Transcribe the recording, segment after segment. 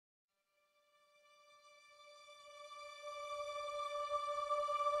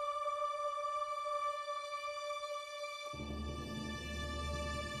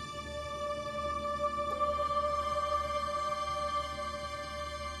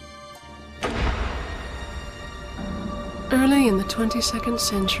Early in the 22nd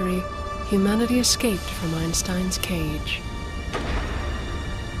century, humanity escaped from Einstein's cage.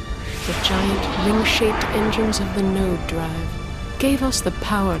 The giant ring-shaped engines of the node drive gave us the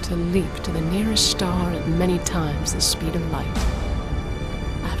power to leap to the nearest star at many times the speed of light.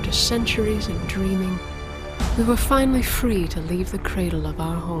 After centuries of dreaming, we were finally free to leave the cradle of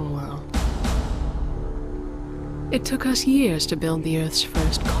our homeworld. It took us years to build the Earth's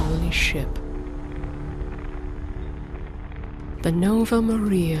first colony ship. The Nova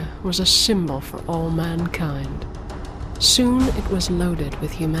Maria was a symbol for all mankind. Soon it was loaded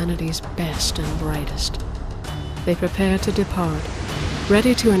with humanity's best and brightest. They prepared to depart,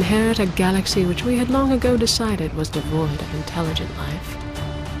 ready to inherit a galaxy which we had long ago decided was devoid of intelligent life.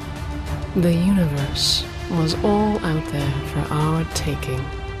 The universe was all out there for our taking.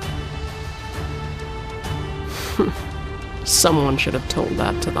 Someone should have told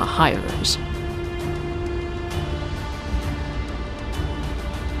that to the hivers.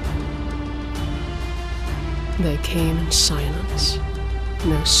 They came in silence.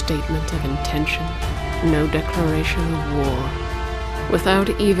 No statement of intention, no declaration of war, without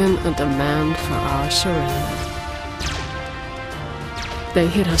even a demand for our surrender. They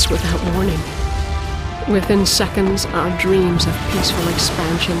hit us without warning. Within seconds, our dreams of peaceful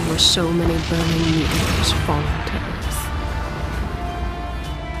expansion were so many burning meteors falling to Earth.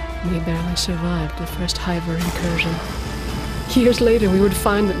 We barely survived the first hiver incursion. Years later, we would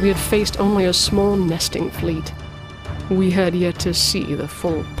find that we had faced only a small nesting fleet. We had yet to see the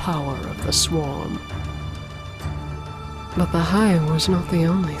full power of the swarm. But the hive was not the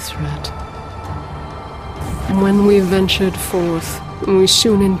only threat. When we ventured forth, we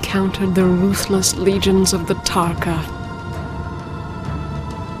soon encountered the ruthless legions of the Tarka.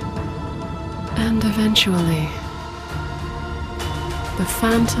 And eventually, the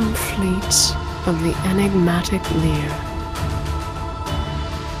phantom fleets of the enigmatic Lear.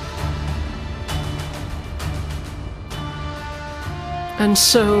 And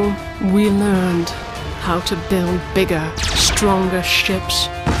so, we learned how to build bigger, stronger ships,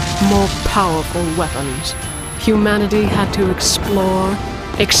 more powerful weapons. Humanity had to explore,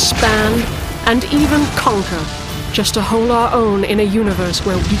 expand, and even conquer, just to hold our own in a universe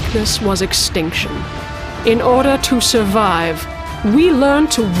where weakness was extinction. In order to survive, we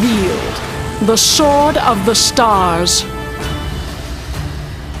learned to wield the Sword of the Stars.